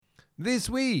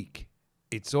This week,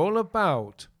 it's all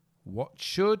about what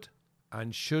should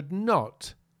and should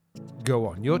not go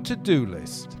on your to-do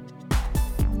list.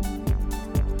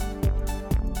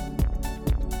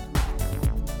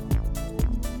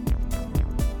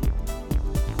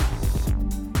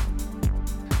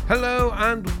 Hello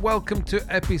and welcome to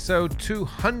episode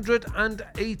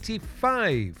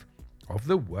 285 of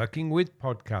the Working With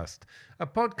podcast, a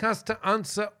podcast to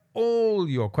answer all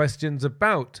your questions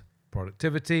about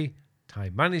productivity,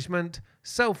 time management,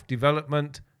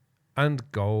 self-development,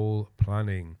 and goal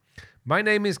planning. My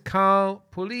name is Carl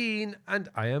Pauline, and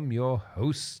I am your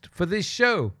host for this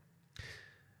show.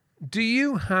 Do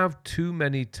you have too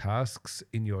many tasks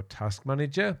in your task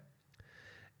manager?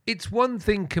 It's one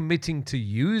thing committing to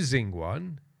using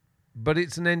one, but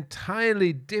it's an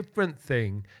entirely different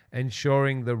thing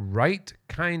ensuring the right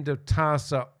kind of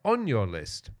tasks are on your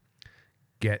list.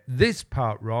 Get this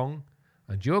part wrong,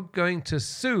 and you're going to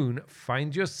soon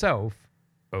find yourself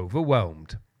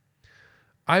overwhelmed.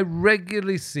 I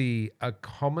regularly see a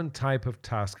common type of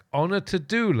task on a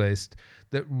to-do list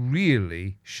that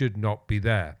really should not be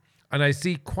there. And I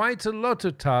see quite a lot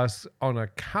of tasks on a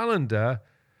calendar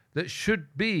that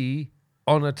should be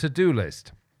on a to-do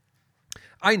list.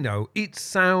 I know it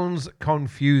sounds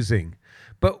confusing,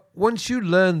 but once you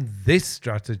learn this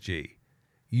strategy,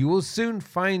 you will soon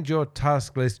find your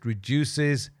task list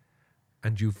reduces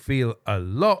and you feel a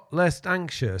lot less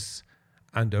anxious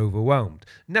and overwhelmed.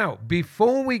 Now,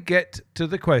 before we get to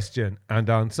the question and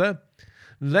answer,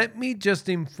 let me just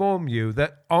inform you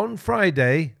that on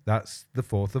Friday, that's the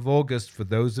 4th of August for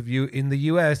those of you in the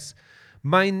US,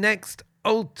 my next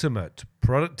Ultimate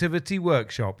Productivity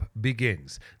Workshop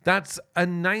begins. That's a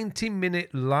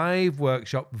 90-minute live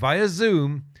workshop via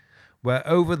Zoom where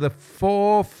over the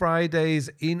 4 Fridays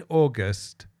in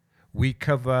August, we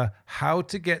cover how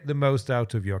to get the most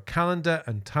out of your calendar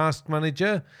and task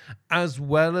manager, as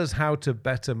well as how to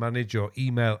better manage your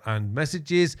email and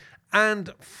messages.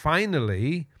 And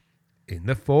finally, in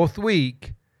the 4th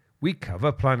week, we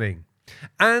cover planning.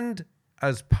 And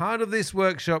as part of this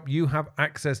workshop, you have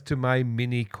access to my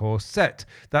mini course set.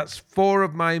 That's 4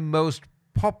 of my most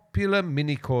popular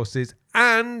mini courses,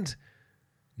 and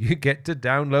you get to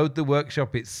download the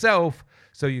workshop itself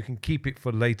so you can keep it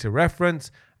for later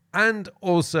reference, and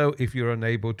also if you're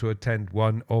unable to attend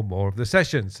one or more of the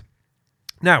sessions.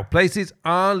 Now, places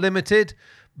are limited,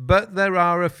 but there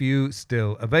are a few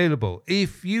still available.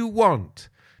 If you want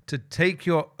to take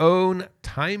your own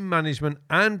time management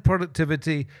and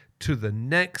productivity to the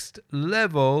next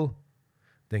level,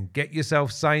 then get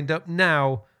yourself signed up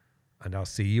now, and I'll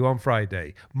see you on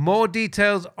Friday. More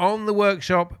details on the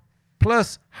workshop,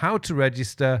 plus how to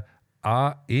register,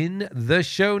 are in the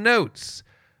show notes.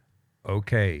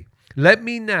 Okay, let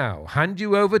me now hand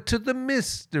you over to the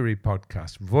Mystery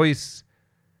Podcast voice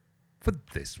for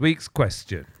this week's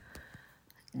question.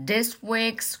 This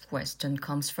week's question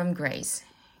comes from Grace.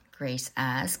 Grace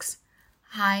asks,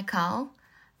 "Hi Carl,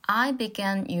 I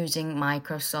began using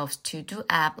Microsoft's To-Do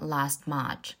app last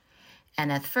March,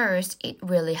 and at first it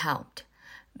really helped.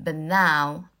 But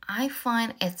now I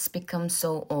find it's become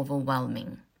so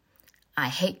overwhelming. I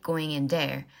hate going in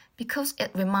there because it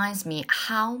reminds me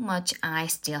how much I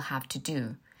still have to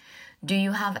do. Do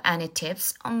you have any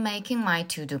tips on making my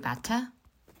to-do better?"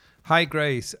 Hi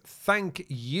Grace, thank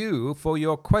you for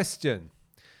your question.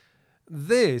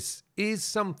 This is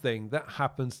something that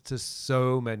happens to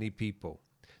so many people.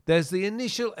 There's the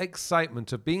initial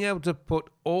excitement of being able to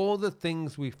put all the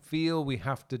things we feel we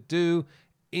have to do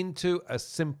into a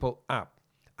simple app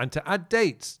and to add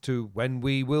dates to when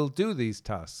we will do these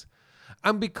tasks.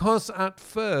 And because at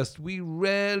first we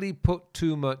rarely put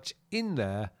too much in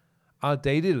there, our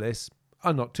daily lists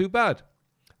are not too bad.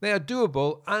 They are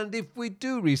doable, and if we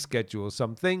do reschedule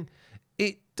something,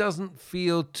 it doesn't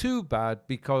feel too bad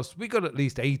because we got at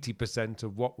least 80%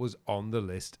 of what was on the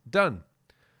list done.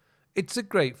 It's a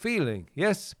great feeling,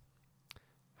 yes?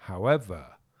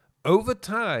 However, over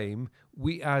time,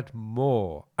 we add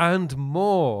more and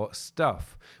more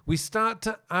stuff. We start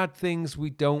to add things we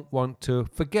don't want to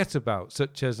forget about,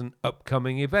 such as an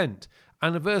upcoming event,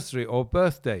 anniversary, or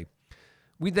birthday.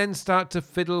 We then start to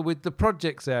fiddle with the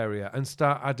projects area and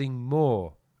start adding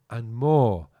more and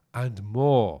more and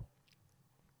more.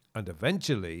 And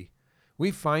eventually,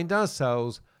 we find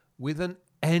ourselves with an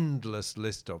endless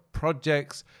list of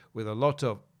projects with a lot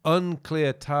of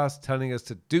unclear tasks telling us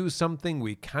to do something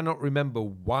we cannot remember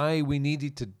why we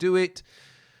needed to do it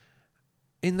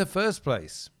in the first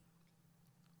place.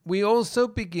 We also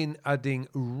begin adding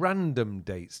random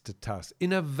dates to tasks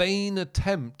in a vain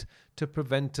attempt to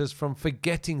prevent us from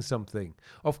forgetting something.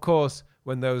 Of course,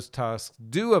 when those tasks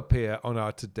do appear on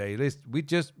our to-do list, we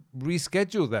just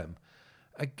reschedule them.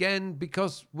 Again,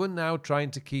 because we're now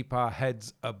trying to keep our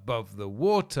heads above the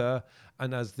water,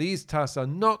 and as these tasks are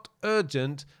not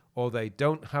urgent or they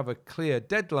don't have a clear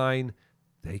deadline,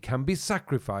 they can be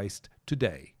sacrificed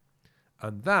today.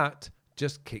 And that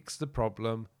just kicks the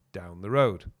problem down the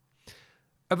road.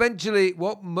 Eventually,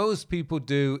 what most people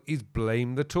do is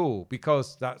blame the tool,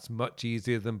 because that's much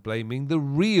easier than blaming the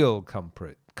real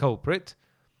culprit.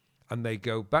 And they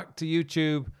go back to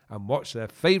YouTube and watch their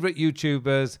favorite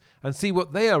YouTubers and see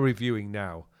what they are reviewing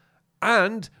now.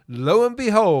 And lo and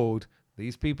behold,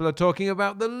 these people are talking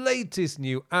about the latest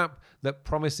new app that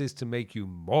promises to make you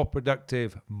more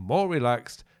productive, more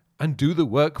relaxed, and do the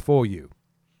work for you.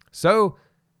 So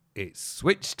it's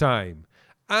switch time,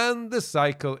 and the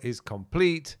cycle is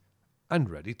complete and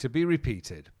ready to be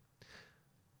repeated.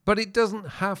 But it doesn't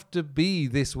have to be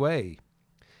this way.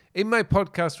 In my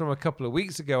podcast from a couple of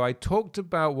weeks ago, I talked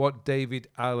about what David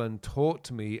Allen taught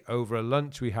me over a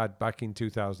lunch we had back in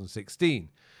 2016.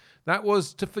 That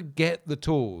was to forget the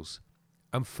tools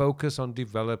and focus on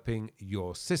developing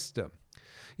your system.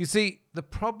 You see, the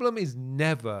problem is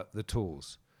never the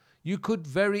tools. You could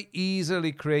very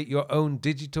easily create your own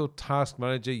digital task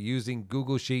manager using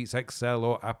Google Sheets, Excel,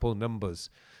 or Apple Numbers.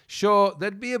 Sure,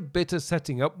 there'd be a bit of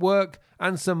setting up work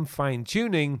and some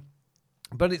fine-tuning,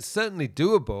 but it's certainly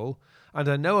doable, and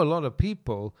I know a lot of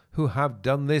people who have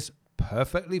done this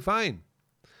perfectly fine.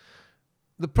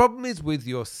 The problem is with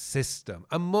your system,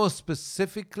 and more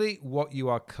specifically, what you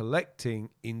are collecting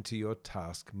into your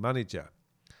task manager.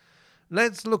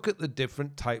 Let's look at the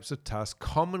different types of tasks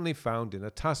commonly found in a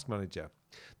task manager.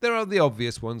 There are the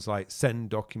obvious ones like send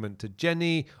document to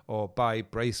Jenny or buy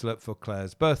bracelet for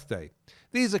Claire's birthday.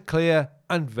 These are clear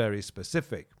and very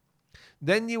specific.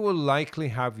 Then you will likely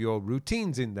have your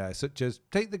routines in there, such as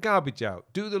take the garbage out,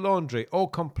 do the laundry, or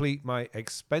complete my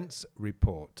expense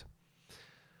report.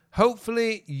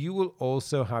 Hopefully, you will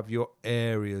also have your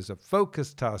areas of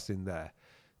focus tasks in there.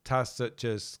 Tasks such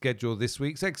as schedule this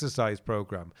week's exercise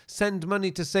program, send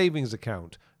money to savings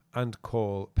account, and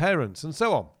call parents, and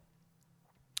so on.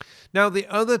 Now, the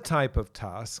other type of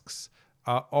tasks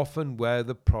are often where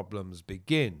the problems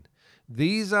begin.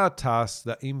 These are tasks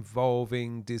that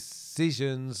involving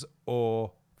decisions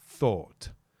or thought.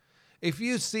 If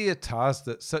you see a task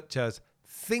that's such as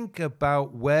think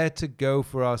about where to go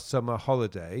for our summer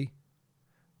holiday,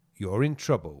 you're in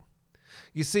trouble.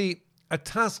 You see, a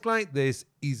task like this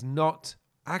is not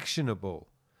actionable.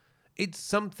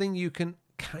 It's not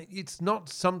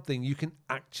something you can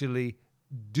actually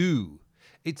do.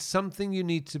 It's something you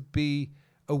need to be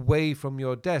away from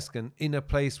your desk and in a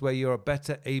place where you're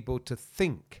better able to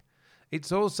think.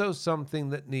 It's also something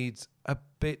that needs a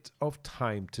bit of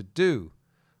time to do.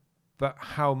 But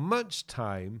how much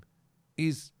time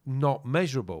is not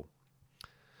measurable.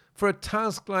 For a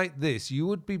task like this, you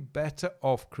would be better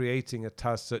off creating a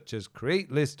task such as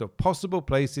create list of possible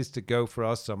places to go for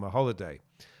our summer holiday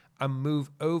and move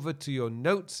over to your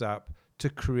Notes app to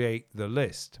create the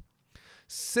list.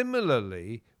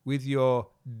 Similarly, with your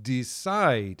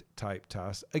decide type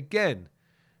task, again,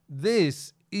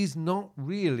 this is not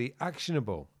really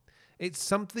actionable. It's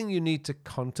something you need to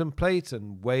contemplate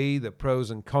and weigh the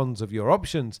pros and cons of your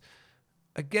options.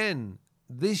 Again,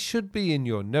 this should be in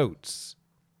your notes.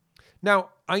 Now,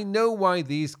 I know why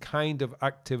these kind of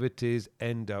activities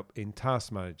end up in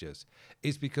task managers.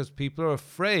 It's because people are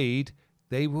afraid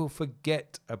they will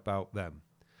forget about them.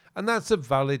 And that's a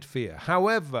valid fear.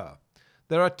 However,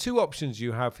 there are two options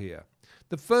you have here.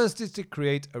 The first is to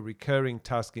create a recurring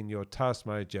task in your task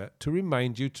manager to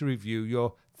remind you to review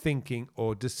your thinking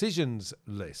or decisions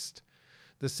list.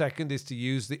 The second is to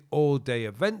use the all-day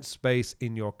event space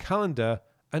in your calendar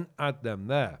and add them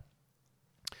there.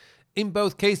 In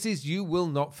both cases, you will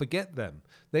not forget them.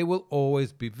 They will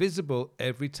always be visible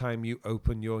every time you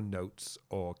open your notes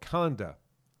or calendar.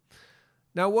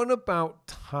 Now, what about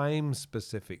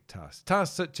time-specific tasks?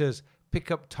 Tasks such as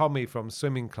pick up Tommy from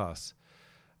swimming class.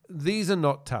 These are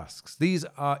not tasks. These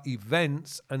are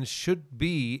events and should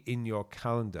be in your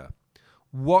calendar.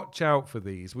 Watch out for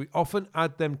these. We often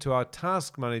add them to our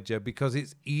task manager because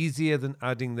it's easier than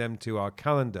adding them to our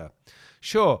calendar.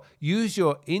 Sure, use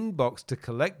your inbox to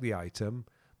collect the item,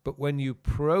 but when you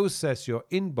process your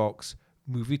inbox,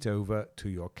 move it over to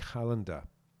your calendar.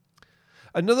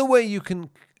 Another way you can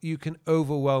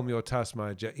overwhelm your task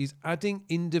manager is adding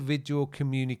individual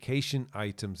communication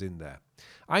items in there.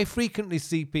 I frequently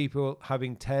see people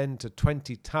having 10 to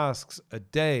 20 tasks a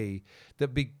day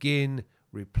that begin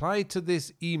reply to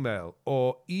this email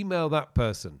or email that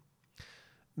person.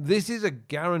 This is a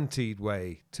guaranteed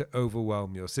way to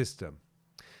overwhelm your system.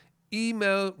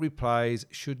 Email replies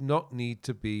should not need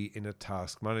to be in a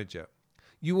task manager.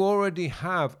 You already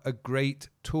have a great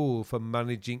tool for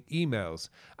managing emails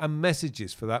and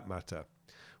messages for that matter.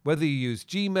 Whether you use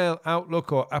Gmail,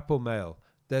 Outlook, or Apple Mail,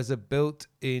 there's a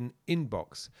built-in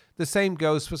inbox. The same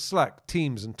goes for Slack,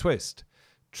 Teams, and Twist.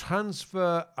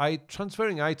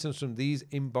 Transferring items from these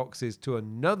inboxes to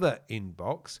another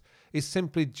inbox is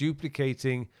simply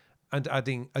duplicating and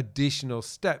adding additional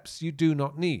steps you do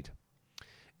not need.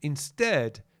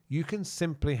 Instead, you can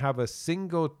simply have a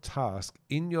single task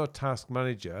in your task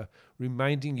manager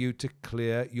reminding you to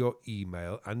clear your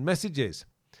email and messages.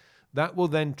 That will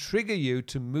then trigger you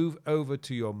to move over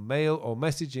to your mail or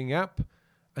messaging app,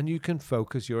 and you can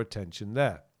focus your attention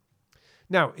there.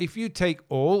 Now, if you take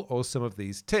all or some of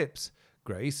these tips,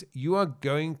 Grace, you are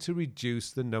going to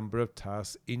reduce the number of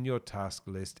tasks in your task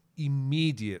list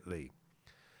immediately.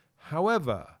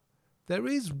 However, there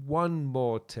is one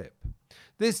more tip.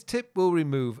 This tip will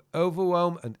remove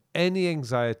overwhelm and any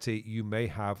anxiety you may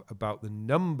have about the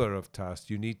number of tasks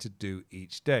you need to do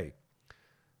each day.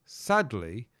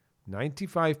 Sadly,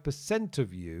 95%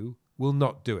 of you will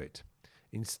not do it.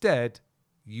 Instead,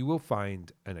 you will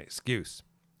find an excuse.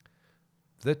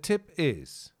 The tip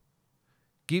is,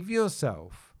 give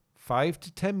yourself 5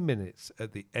 to 10 minutes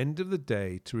at the end of the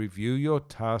day to review your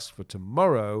task for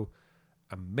tomorrow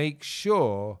and make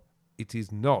sure it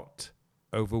is not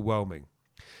overwhelming.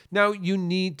 Now, you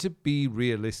need to be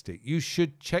realistic. You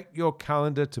should check your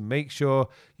calendar to make sure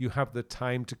you have the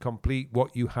time to complete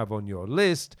what you have on your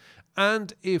list,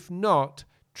 and if not,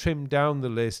 trim down the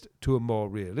list to a more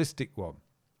realistic one.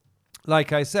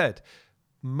 Like I said,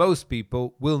 most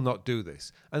people will not do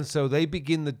this, and so they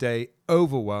begin the day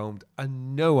overwhelmed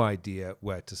and no idea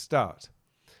where to start.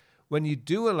 When you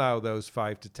do allow those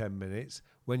 5 to 10 minutes,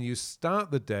 when you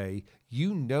start the day,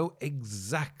 you know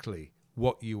exactly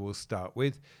what you will start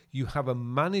with. You have a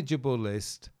manageable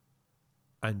list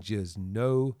and there's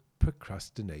no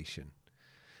procrastination.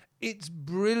 It's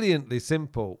brilliantly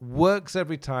simple, works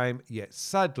every time, yet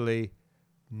sadly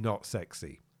not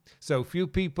sexy. So few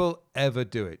people ever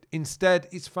do it. Instead,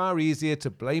 it's far easier to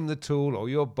blame the tool or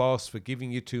your boss for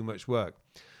giving you too much work.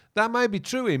 That might be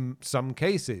true in some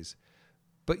cases,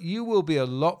 but you will be a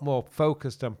lot more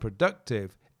focused and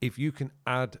productive if you can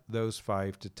add those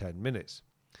 5 to 10 minutes.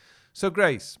 So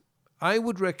Grace, I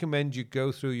would recommend you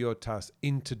go through your tasks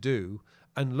in To-Do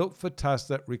and look for tasks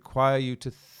that require you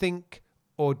to think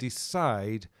or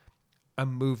decide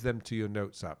and move them to your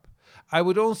Notes app. I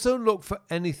would also look for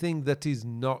anything that is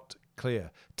not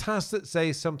clear. Tasks that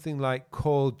say something like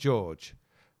call George.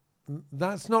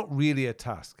 That's not really a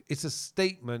task. It's a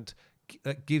statement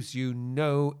that gives you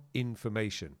no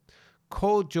information.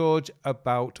 Call George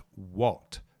about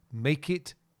what? Make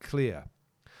it clear.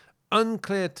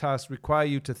 Unclear tasks require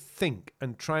you to think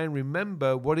and try and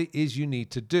remember what it is you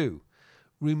need to do.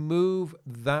 Remove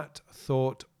that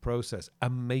thought process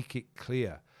and make it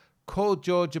clear. Call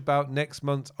George about next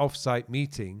month's off-site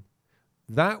meeting.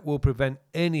 That will prevent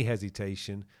any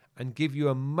hesitation and give you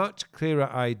a much clearer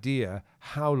idea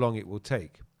how long it will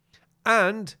take.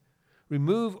 And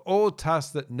remove all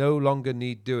tasks that no longer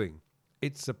need doing.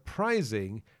 It's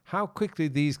surprising how quickly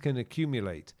these can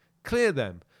accumulate. Clear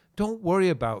them. Don't worry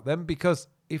about them, because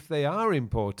if they are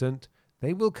important,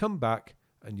 they will come back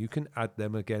and you can add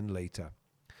them again later.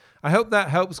 I hope that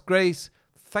helps, Grace.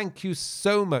 Thank you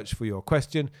so much for your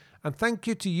question, and thank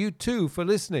you to you too for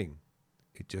listening.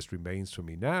 It just remains for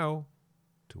me now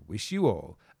to wish you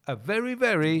all a very,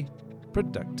 very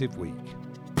productive week.